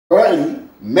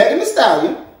Megan Thee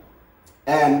Stallion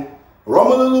and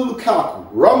Romelu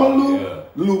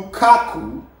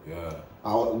Lukaku.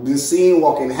 The scene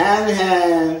walking hand in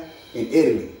hand in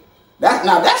Italy. That's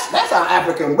our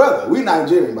African brother. We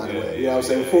Nigerian, by the way. You know what I'm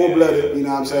saying? Full-blooded, you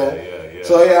know what I'm saying?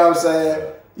 So, you know what I'm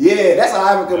saying? Yeah, that's our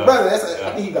African brother. I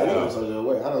think he got in on some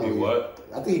way. I don't know. What?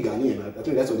 I think he Ghanaian. I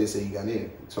think that's what they say he Ghanaian.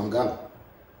 He's from Ghana.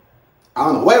 I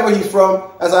don't know. Wherever he's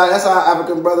from, that's our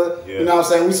African brother. Yeah. You know what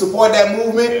I'm saying? We support that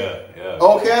movement.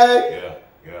 Okay?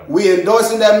 We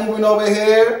endorsing that movement over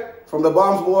here. From the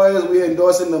Bombs Boys, we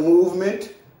endorsing the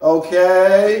movement.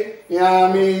 Okay? You know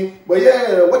what I mean? But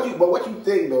yeah, what you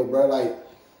think though, bro? Like,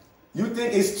 you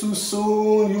think it's too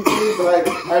soon? You think like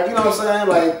you know what I'm saying?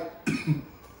 Like,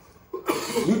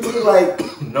 you think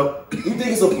like no? You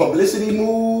think it's a publicity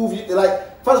move?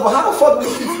 Like, first of all, how the fuck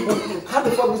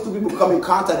these two people come in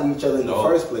contact with each other in the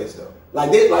first place though?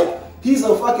 Like he's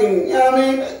a fucking, you know what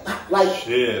I mean? Like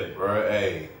shit, bro.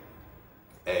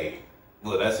 Hey,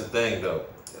 look, that's the thing though.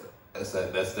 That's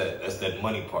that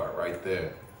money part right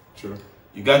there. True.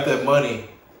 You got that money.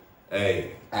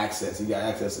 Hey, access. You got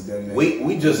access to them.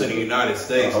 We just in the United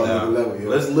States now.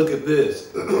 Let's look at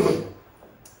this.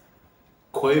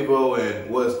 Quavo and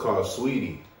what's called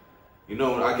Sweetie. You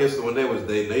know, I guess when they was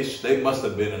dating, they must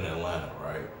have been in Atlanta,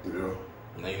 right? Yeah.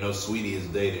 Now you know Sweetie is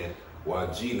dating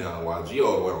YG now. YG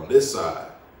all the way on this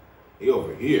side. He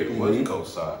over here, West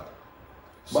Coast side.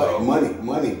 So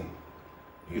money.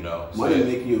 You know, money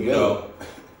make you available.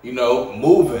 You know,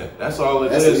 moving. That's all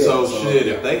it is. So shit,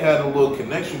 if they had a little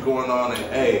connection going on and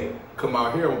hey, come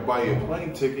out here and buy you a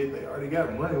plane ticket, they already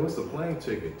got money. What's the plane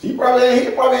ticket? He probably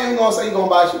ain't gonna say he gonna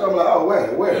buy shit. I'm like, oh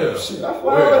where? Shit, I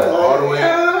where? All the way,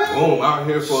 boom, out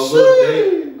here for a little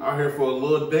date. Out here for a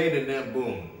little date and then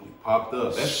boom, we popped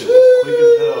up. That shit was quick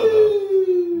as hell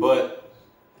though. But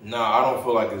nah, I don't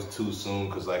feel like it's too soon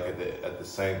because like at the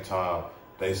same time,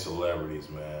 they celebrities,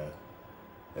 man.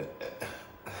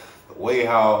 The way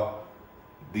how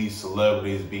these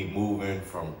celebrities be moving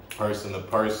from person to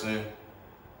person,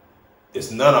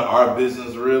 it's none of our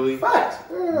business really. Facts.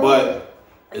 But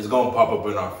it's gonna pop up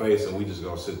in our face and we just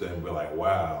gonna sit there and be like,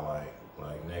 wow,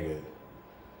 like nigga.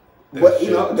 But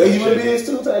you know, they human beings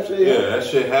too type shit. Yeah, that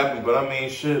shit happened. But I mean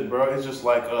shit, bro, it's just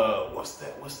like what's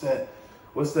that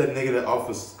nigga that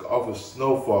offers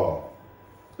Snowfall?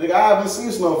 Nigga, I haven't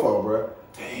seen Snowfall, bro.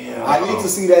 Damn. I need to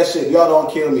see that shit. Y'all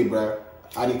don't kill me, bro.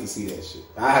 I need to see that shit.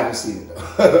 I haven't seen it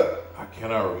though. I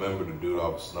cannot remember the dude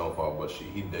off of Snowfall, but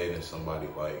he dating somebody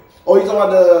like. Oh, you talking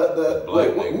about the black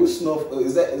nigga? Who's Snowfall?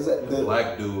 Is that the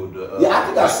black dude? Yeah, I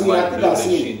think I've seen. I think I've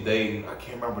seen. She dating. I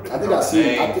can't remember the. I think I've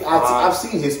seen. I've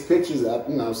seen his pictures. You know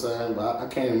what I'm saying, but I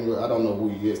can't remember. I don't know who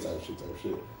he is. Type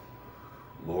shit.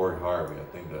 Lori Harvey, I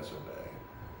think that's her name.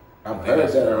 I've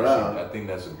heard that around. I think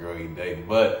that's a girl he dated,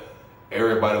 but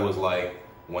everybody was like.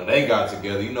 When they got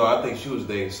together, you know, I think she was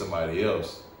dating somebody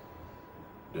else.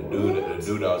 The dude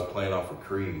that was playing off of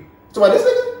Creed. Talk about this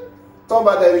nigga? Talk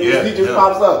about that nigga. He just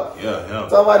pops up. Yeah, him.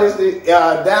 Talk about this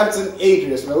nigga. Damson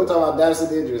Idris, man. We're talking about Damson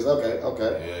Idris.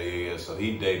 Okay. Yeah. So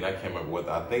he dating, I can't remember what,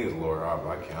 I think it's Laura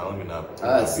Harvey. Let me not.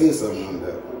 I seen something on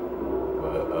that.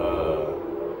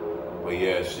 But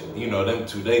yeah, you know, them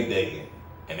two, they dating.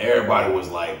 And everybody was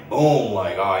like, boom,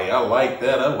 like, oh yeah, I like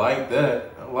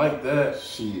that.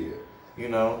 Shit. You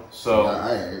know, so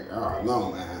I don't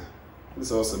know, man.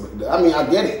 I mean, I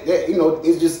get it. You know,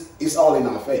 it's all in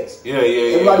our face. Yeah.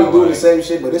 Everybody doing the same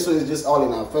shit, but this one is just all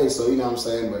in our face. So you know what I'm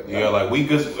saying? But yeah, like we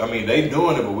just, I mean, they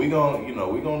doing it, but we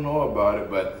gonna know about it.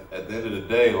 But at the end of the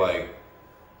day, like,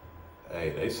 hey,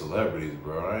 they celebrities,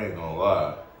 bro. I ain't gonna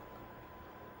lie.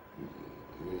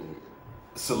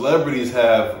 Celebrities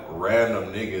have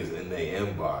random niggas in their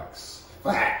inbox.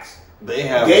 Facts. They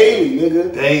have daily,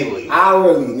 nigga. Daily.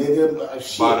 Hourly, nigga.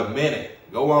 Shit. By the minute.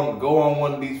 Go on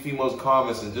one of these females'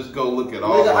 comments and just go look at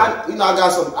all. Nigga, I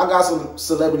got some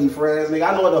celebrity friends, nigga.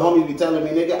 I know what the homies be telling me,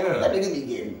 nigga. That nigga be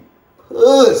getting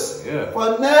puss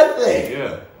for nothing.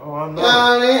 Yeah. Oh, I know. You know what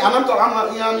I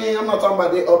mean? I'm not talking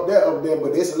about they up there,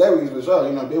 but they celebrities for sure.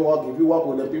 You know, if you walk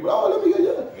with them people, oh, let me get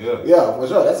you. Yeah, for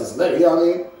sure. That's a celebrity. You know what I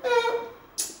mean?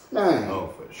 Man. Oh,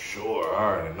 for sure. I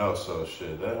already know. So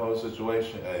shit, that whole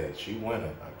situation, hey, she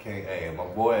winning. I can't. Hey, my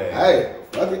boy. Hey,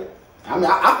 fuck it. I mean,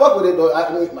 I fuck with it though.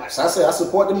 I mean, like I said, I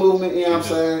support the movement. You know what I'm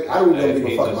saying? I don't really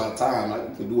give a fuck about time. Like,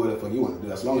 you can do whatever you want to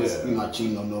do as long as you're not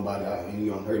cheating on nobody and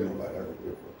you don't hurt nobody.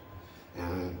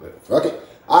 But fuck it.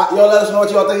 Y'all let us know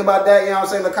what y'all think about that. You know what I'm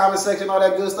saying? In the comment section, all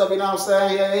that good stuff. You know what I'm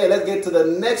saying? Yeah. Let's get to the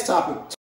next topic.